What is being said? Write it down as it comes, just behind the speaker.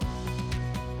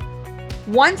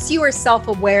Once you are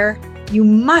self-aware, you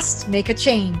must make a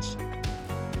change.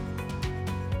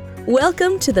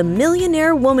 Welcome to the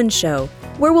Millionaire Woman Show,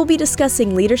 where we'll be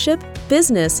discussing leadership,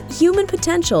 business, human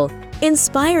potential,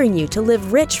 inspiring you to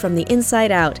live rich from the inside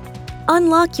out.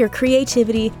 Unlock your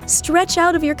creativity, stretch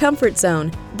out of your comfort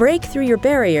zone, break through your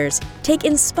barriers, take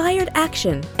inspired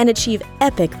action, and achieve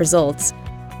epic results.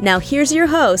 Now here's your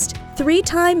host,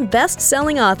 three-time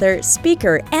best-selling author,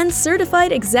 speaker, and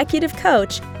certified executive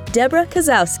coach, Deborah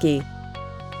Kozowski.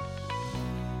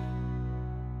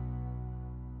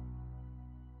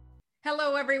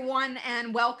 Hello, everyone,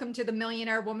 and welcome to the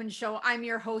Millionaire Woman Show. I'm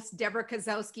your host, Deborah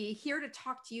Kozowski, here to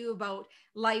talk to you about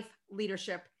life,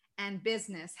 leadership, and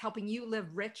business, helping you live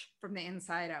rich from the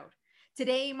inside out.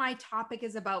 Today, my topic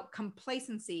is about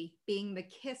complacency being the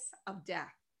kiss of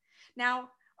death. Now,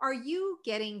 are you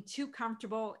getting too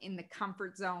comfortable in the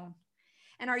comfort zone?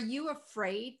 And are you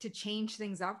afraid to change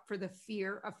things up for the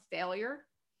fear of failure?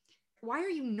 Why are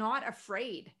you not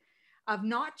afraid of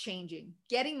not changing,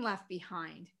 getting left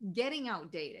behind, getting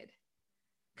outdated?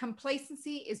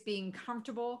 Complacency is being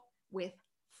comfortable with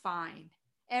fine.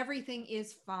 Everything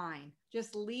is fine.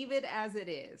 Just leave it as it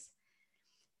is.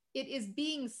 It is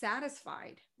being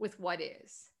satisfied with what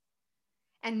is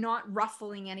and not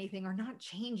ruffling anything or not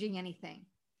changing anything.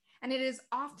 And it is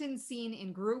often seen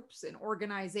in groups and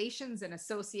organizations and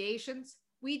associations.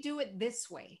 We do it this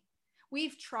way.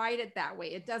 We've tried it that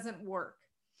way. It doesn't work.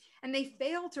 And they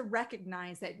fail to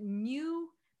recognize that new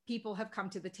people have come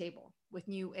to the table with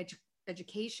new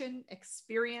education,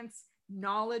 experience,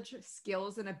 knowledge,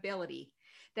 skills, and ability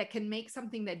that can make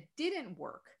something that didn't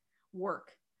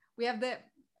work. We have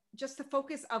just the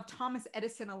focus of Thomas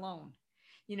Edison alone.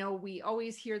 You know, we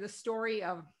always hear the story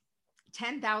of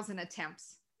 10,000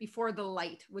 attempts before the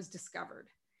light was discovered.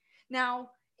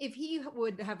 Now, if he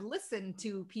would have listened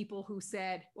to people who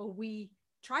said, well, we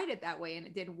tried it that way and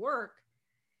it didn't work,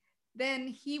 then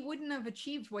he wouldn't have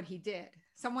achieved what he did.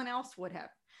 Someone else would have,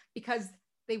 because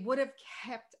they would have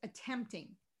kept attempting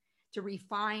to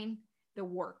refine the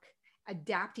work,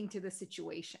 adapting to the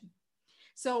situation.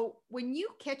 So when you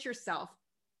catch yourself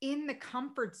in the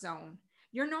comfort zone,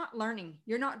 you're not learning,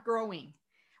 you're not growing.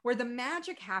 Where the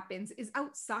magic happens is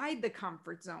outside the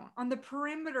comfort zone, on the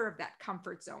perimeter of that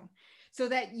comfort zone, so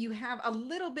that you have a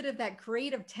little bit of that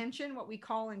creative tension, what we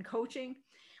call in coaching,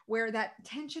 where that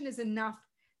tension is enough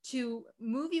to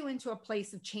move you into a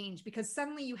place of change, because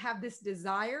suddenly you have this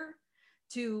desire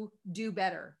to do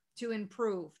better, to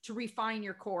improve, to refine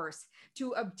your course,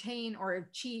 to obtain or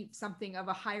achieve something of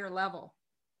a higher level.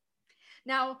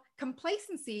 Now,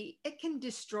 complacency, it can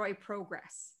destroy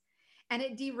progress. And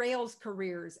it derails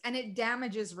careers and it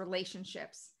damages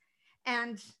relationships.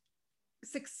 And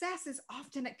success is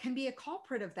often, it can be a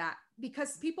culprit of that,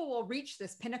 because people will reach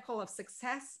this pinnacle of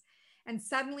success and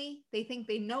suddenly they think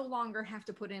they no longer have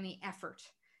to put any effort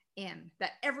in,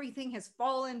 that everything has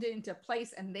fallen into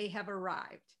place and they have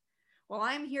arrived. Well,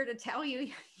 I'm here to tell you,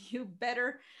 you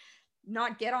better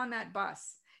not get on that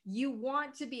bus. You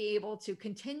want to be able to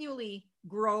continually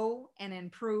grow and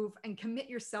improve and commit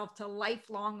yourself to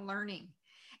lifelong learning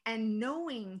and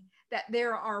knowing that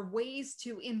there are ways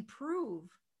to improve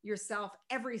yourself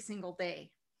every single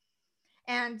day.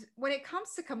 And when it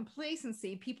comes to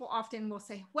complacency, people often will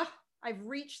say, well, I've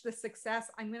reached the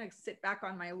success. I'm going to sit back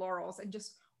on my laurels and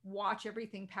just watch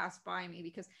everything pass by me,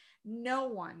 because no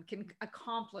one can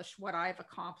accomplish what I've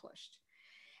accomplished.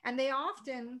 And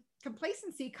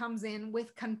complacency comes in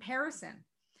with comparison.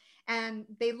 And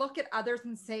they look at others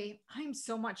and say, I'm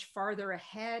so much farther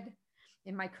ahead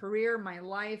in my career, my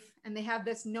life. And they have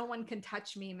this no one can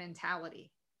touch me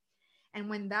mentality. And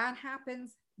when that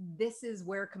happens, this is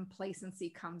where complacency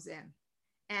comes in.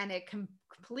 And it can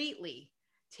completely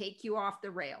take you off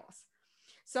the rails.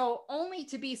 So only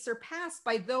to be surpassed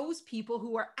by those people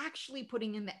who are actually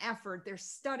putting in the effort. They're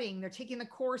studying, they're taking the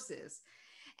courses,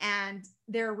 and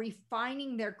they're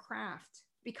refining their craft,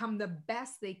 become the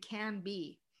best they can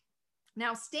be.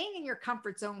 Now, staying in your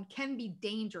comfort zone can be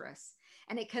dangerous,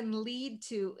 and it can lead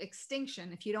to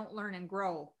extinction if you don't learn and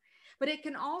grow. But it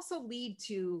can also lead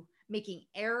to making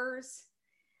errors,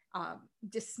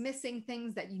 dismissing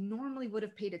things that you normally would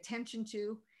have paid attention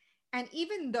to. And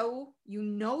even though you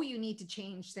know you need to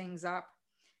change things up,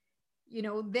 you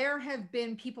know, there have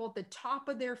been people at the top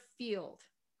of their field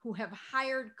who have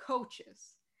hired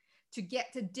coaches to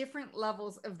get to different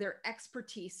levels of their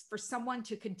expertise for someone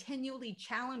to continually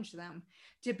challenge them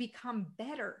to become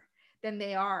better than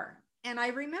they are. And I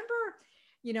remember,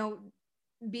 you know,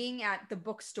 being at the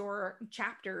bookstore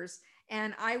Chapters,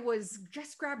 and I was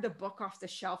just grabbed a book off the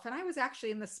shelf, and I was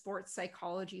actually in the sports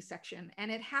psychology section,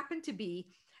 and it happened to be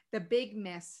The Big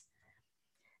Miss.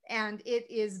 and it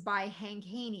is by Hank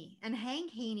Haney. And Hank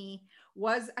Haney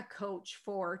was a coach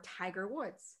for Tiger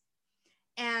Woods.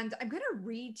 And I'm going to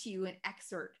read to you an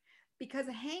excerpt because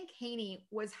Hank Haney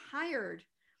was hired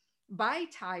by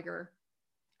Tiger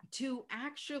to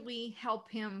actually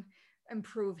help him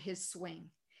improve his swing.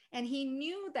 And he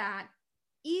knew that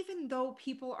even though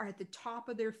people are at the top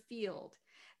of their field,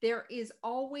 there is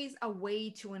always a way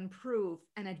to improve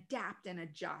and adapt and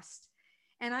adjust.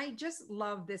 And I just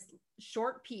love this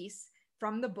short piece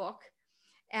from the book,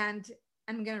 and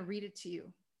I'm going to read it to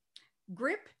you.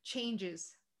 Grip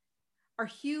changes are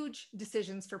huge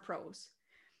decisions for pros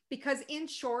because in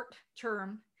short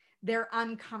term, they're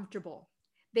uncomfortable.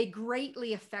 They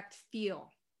greatly affect feel.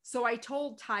 So I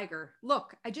told Tiger,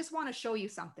 look, I just want to show you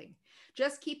something.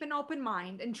 Just keep an open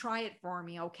mind and try it for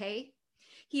me, okay?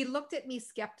 He looked at me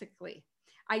skeptically.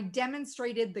 I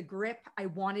demonstrated the grip I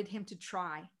wanted him to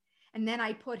try. And then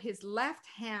I put his left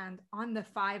hand on the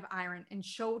 5-iron and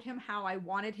showed him how I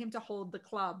wanted him to hold the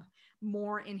club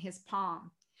more in his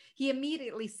palm. He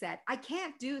immediately said, I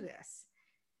can't do this.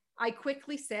 I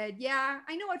quickly said, yeah,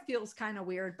 I know it feels kind of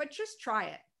weird, but just try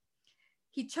it.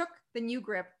 He took the new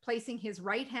grip, placing his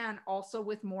right hand also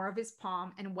with more of his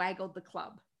palm, and waggled the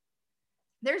club.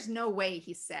 There's no way,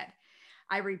 he said.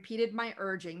 I repeated my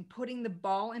urging, putting the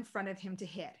ball in front of him to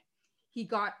hit. He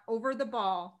got over the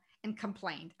ball and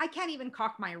complained. I can't even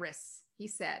cock my wrists, he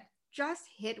said. Just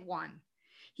hit one.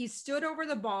 He stood over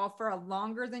the ball for a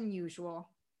longer than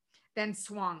usual, then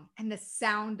swung, and the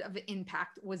sound of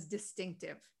impact was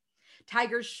distinctive.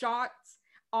 Tiger's shots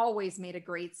always made a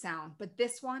great sound, but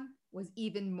this one was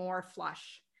even more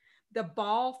flush. The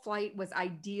ball flight was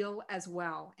ideal as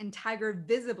well, and Tiger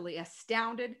visibly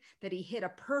astounded that he hit a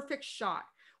perfect shot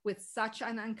with such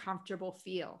an uncomfortable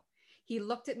feel. He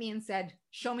looked at me and said,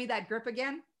 show me that grip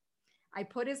again. I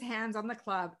put his hands on the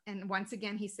club, and once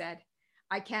again he said,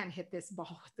 I can't hit this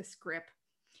ball with this grip.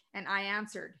 And I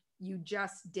answered, you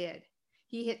just did.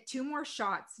 He hit 2 more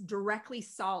shots directly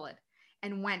solid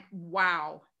and went,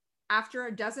 wow. After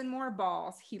a dozen more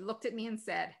balls, he looked at me and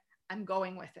said, I'm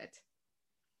going with it.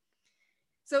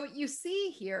 So you see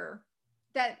here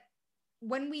that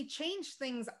when we change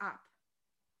things up,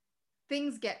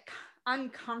 things get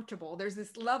uncomfortable. There's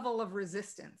this level of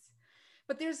resistance,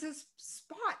 but there's this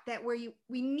spot that where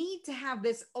we need to have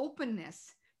this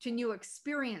openness to new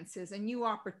experiences and new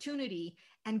opportunity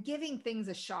and giving things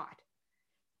a shot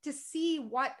to see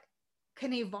what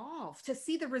can evolve, to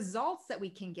see the results that we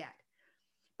can get.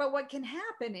 But what can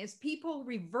happen is people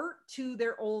revert to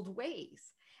their old ways.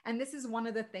 And this is one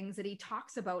of the things that he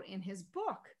talks about in his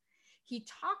book. He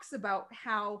talks about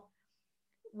how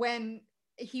when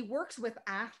he works with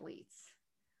athletes,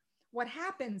 what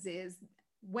happens is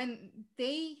when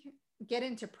they get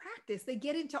into practice, they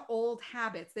get into old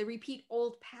habits, they repeat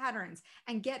old patterns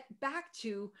and get back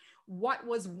to what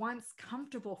was once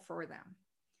comfortable for them.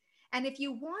 And if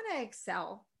you want to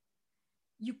excel,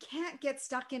 you can't get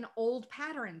stuck in old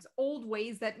patterns, old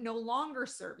ways that no longer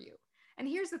serve you. And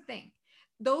here's the thing,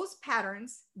 those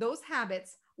patterns, those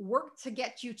habits work to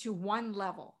get you to one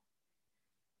level,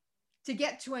 to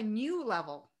get to a new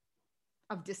level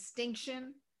of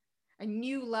distinction, a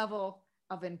new level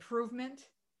of improvement.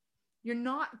 You're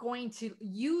not going to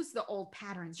use the old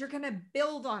patterns. You're going to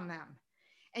build on them,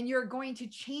 and you're going to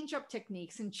change up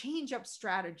techniques and change up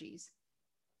strategies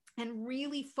and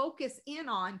really focus in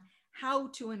on how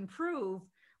to improve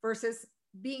versus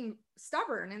being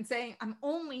stubborn and saying, I'm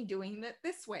only doing it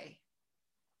this way.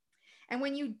 And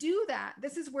when you do that,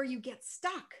 this is where you get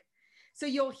stuck. So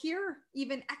you'll hear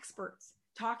even experts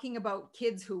talking about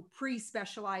kids who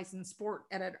pre-specialize in sport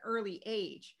at an early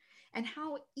age and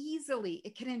how easily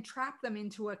it can entrap them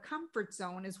into a comfort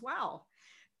zone as well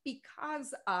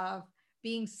because of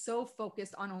being so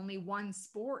focused on only one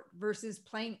sport versus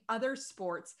playing other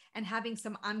sports and having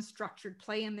some unstructured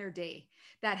play in their day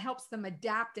that helps them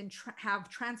adapt and have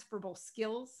transferable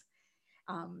skills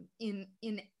in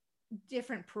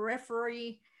different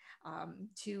periphery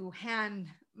to hand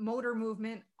motor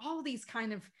movement, all these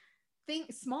kind of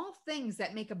things, small things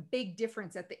that make a big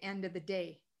difference at the end of the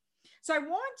day. So I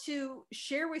want to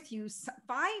share with you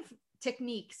 5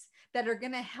 techniques that are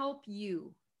going to help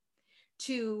you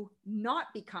to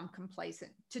not become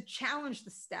complacent, to challenge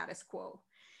the status quo.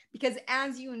 Because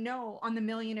as you know, on the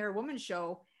Millionaire Woman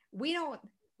Show, we don't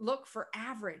look for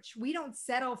average. We don't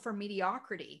settle for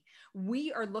mediocrity.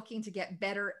 We are looking to get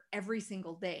better every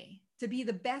single day, to be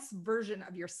the best version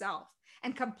of yourself.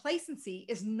 And complacency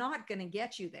is not going to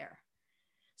get you there.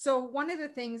 So one of the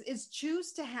things is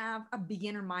choose to have a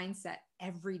beginner mindset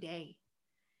every day.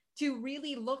 to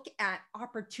really look at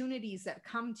opportunities that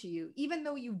come to you, even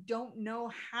though you don't know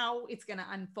how it's going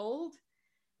to unfold.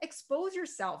 Expose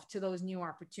yourself to those new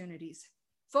opportunities.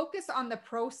 Focus on the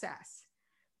process.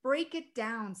 Break it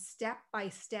down step by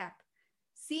step,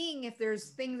 seeing if there's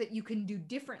things that you can do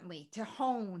differently to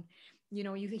hone.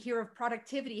 You hear of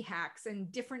productivity hacks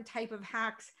and different type of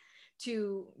hacks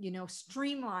to,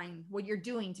 streamline what you're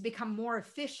doing to become more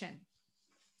efficient.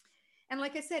 And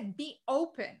like I said, be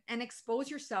open and expose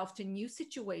yourself to new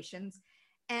situations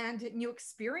and new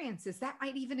experiences. That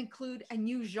might even include a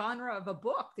new genre of a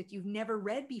book that you've never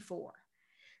read before.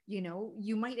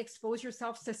 You might expose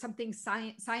yourself to something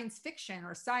science fiction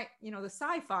or the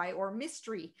sci-fi or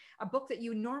mystery, a book that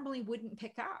you normally wouldn't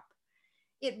pick up.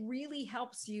 It really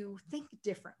helps you think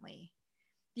differently.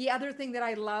 The other thing that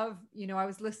I love, I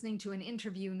was listening to an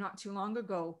interview not too long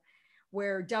ago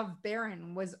where Dove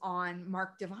Barron was on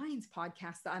Mark Devine's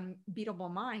podcast, The Unbeatable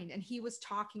Mind, and he was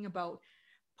talking about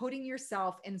putting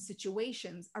yourself in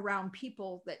situations around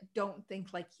people that don't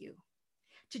think like you,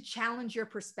 to challenge your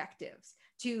perspectives,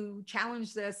 to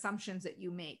challenge the assumptions that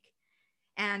you make.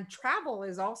 And travel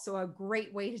is also a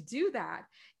great way to do that,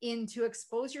 to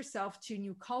expose yourself to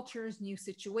new cultures, new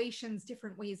situations,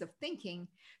 different ways of thinking,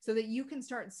 so that you can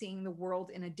start seeing the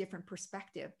world in a different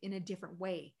perspective, in a different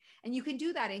way. And you can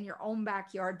do that in your own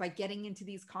backyard by getting into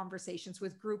these conversations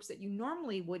with groups that you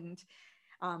normally wouldn't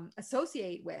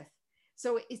associate with.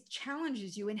 So it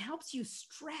challenges you and helps you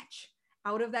stretch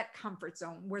out of that comfort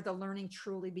zone where the learning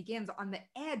truly begins, on the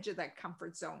edge of that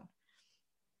comfort zone.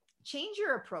 Change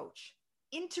your approach.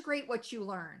 Integrate what you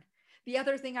learn. The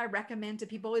other thing I recommend to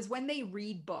people is when they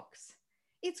read books.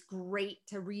 It's great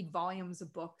to read volumes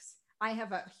of books. I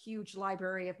have a huge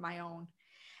library of my own.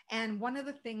 And one of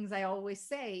the things I always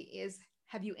say is,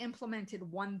 have you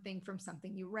implemented one thing from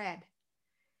something you read?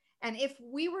 And if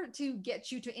we were to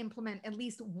get you to implement at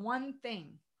least one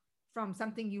thing from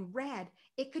something you read,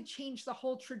 it could change the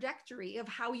whole trajectory of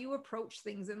how you approach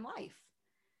things in life.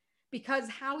 Because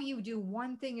how you do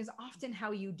one thing is often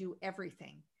how you do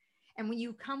everything. And when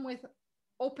you come with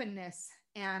openness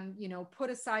and, put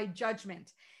aside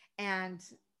judgment and,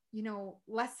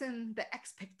 lessen the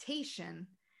expectation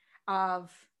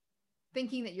of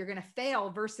thinking that you're going to fail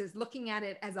versus looking at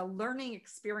it as a learning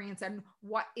experience and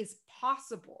what is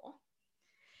possible,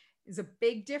 is a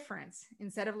big difference.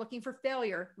 Instead of looking for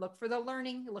failure, look for the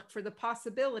learning, look for the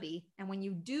possibility. And when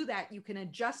you do that, you can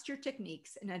adjust your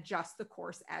techniques and adjust the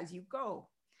course as you go.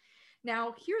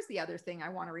 Now, here's the other thing I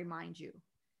want to remind you.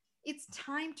 It's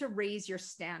time to raise your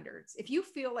standards. If you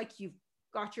feel like you've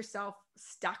got yourself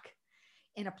stuck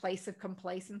in a place of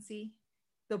complacency,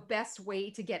 the best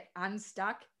way to get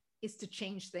unstuck is to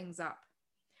change things up.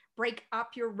 Break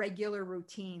up your regular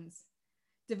routines.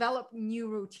 Develop new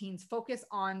routines, focus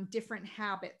on different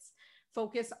habits,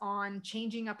 focus on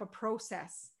changing up a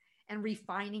process and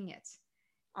refining it.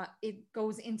 It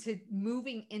goes into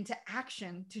moving into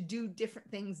action to do different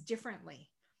things differently.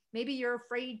 Maybe you're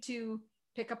afraid to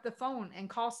pick up the phone and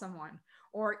call someone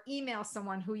or email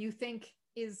someone who you think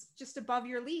is just above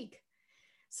your league.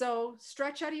 So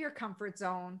stretch out of your comfort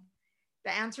zone.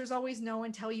 The answer is always no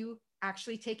until you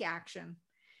actually take action.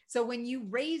 So when you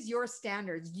raise your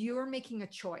standards, you're making a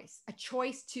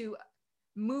choice to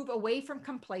move away from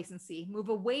complacency, move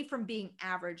away from being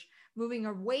average, moving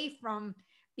away from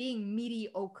being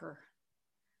mediocre.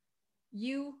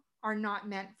 You are not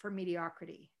meant for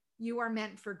mediocrity. You are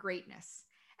meant for greatness.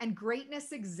 And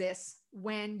greatness exists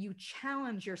when you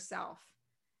challenge yourself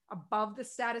above the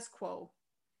status quo,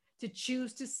 to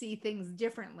choose to see things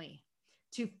differently,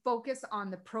 to focus on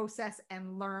the process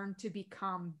and learn to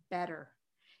become better.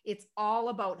 It's all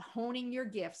about honing your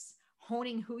gifts,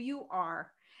 honing who you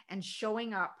are, and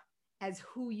showing up as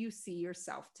who you see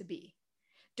yourself to be.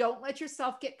 Don't let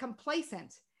yourself get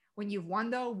complacent when you've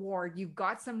won the award, you've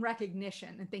got some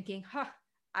recognition, and thinking,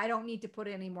 I don't need to put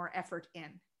any more effort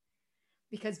in.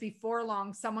 Because before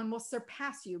long, someone will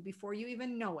surpass you before you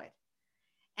even know it.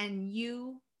 And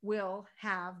you will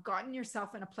have gotten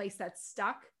yourself in a place that's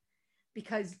stuck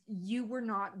because you were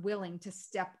not willing to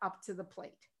step up to the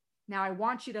plate. Now, I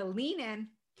want you to lean in,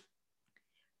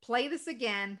 play this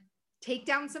again, take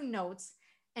down some notes,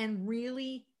 and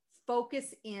really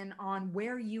focus in on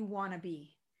where you want to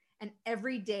be. And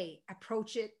every day,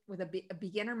 approach it with a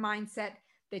beginner mindset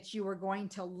that you are going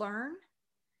to learn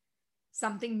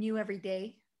something new every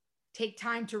day. Take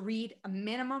time to read a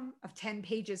minimum of 10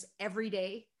 pages every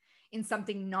day in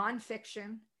something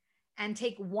nonfiction, and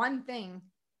take one thing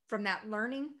from that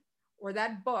learning or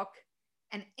that book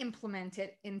and implement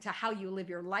it into how you live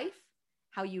your life,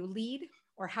 how you lead,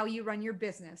 or how you run your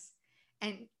business.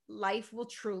 And life will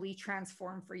truly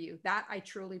transform for you. That I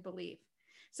truly believe.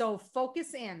 So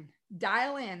focus in,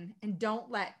 dial in, and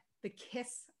don't let the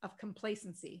kiss of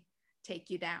complacency take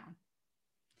you down.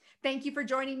 Thank you for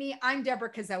joining me. I'm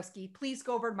Deborah Kozowski. Please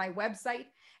go over to my website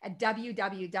at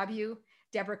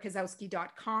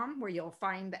www.deborahkozowski.com, where you'll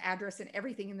find the address and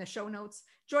everything in the show notes.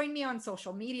 Join me on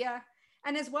social media.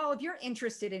 And as well, if you're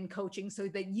interested in coaching so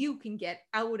that you can get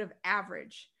out of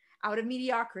average, out of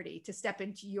mediocrity to step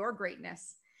into your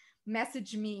greatness,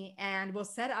 message me and we'll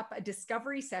set up a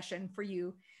discovery session for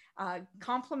you, a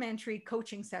complimentary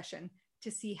coaching session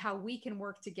to see how we can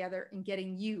work together in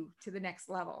getting you to the next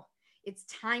level. It's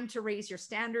time to raise your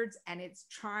standards and it's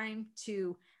time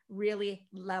to really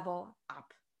level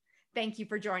up. Thank you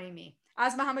for joining me.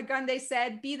 As Muhammad Gandhi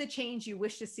said, be the change you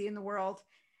wish to see in the world.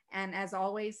 And as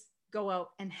always, go out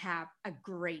and have a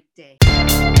great day.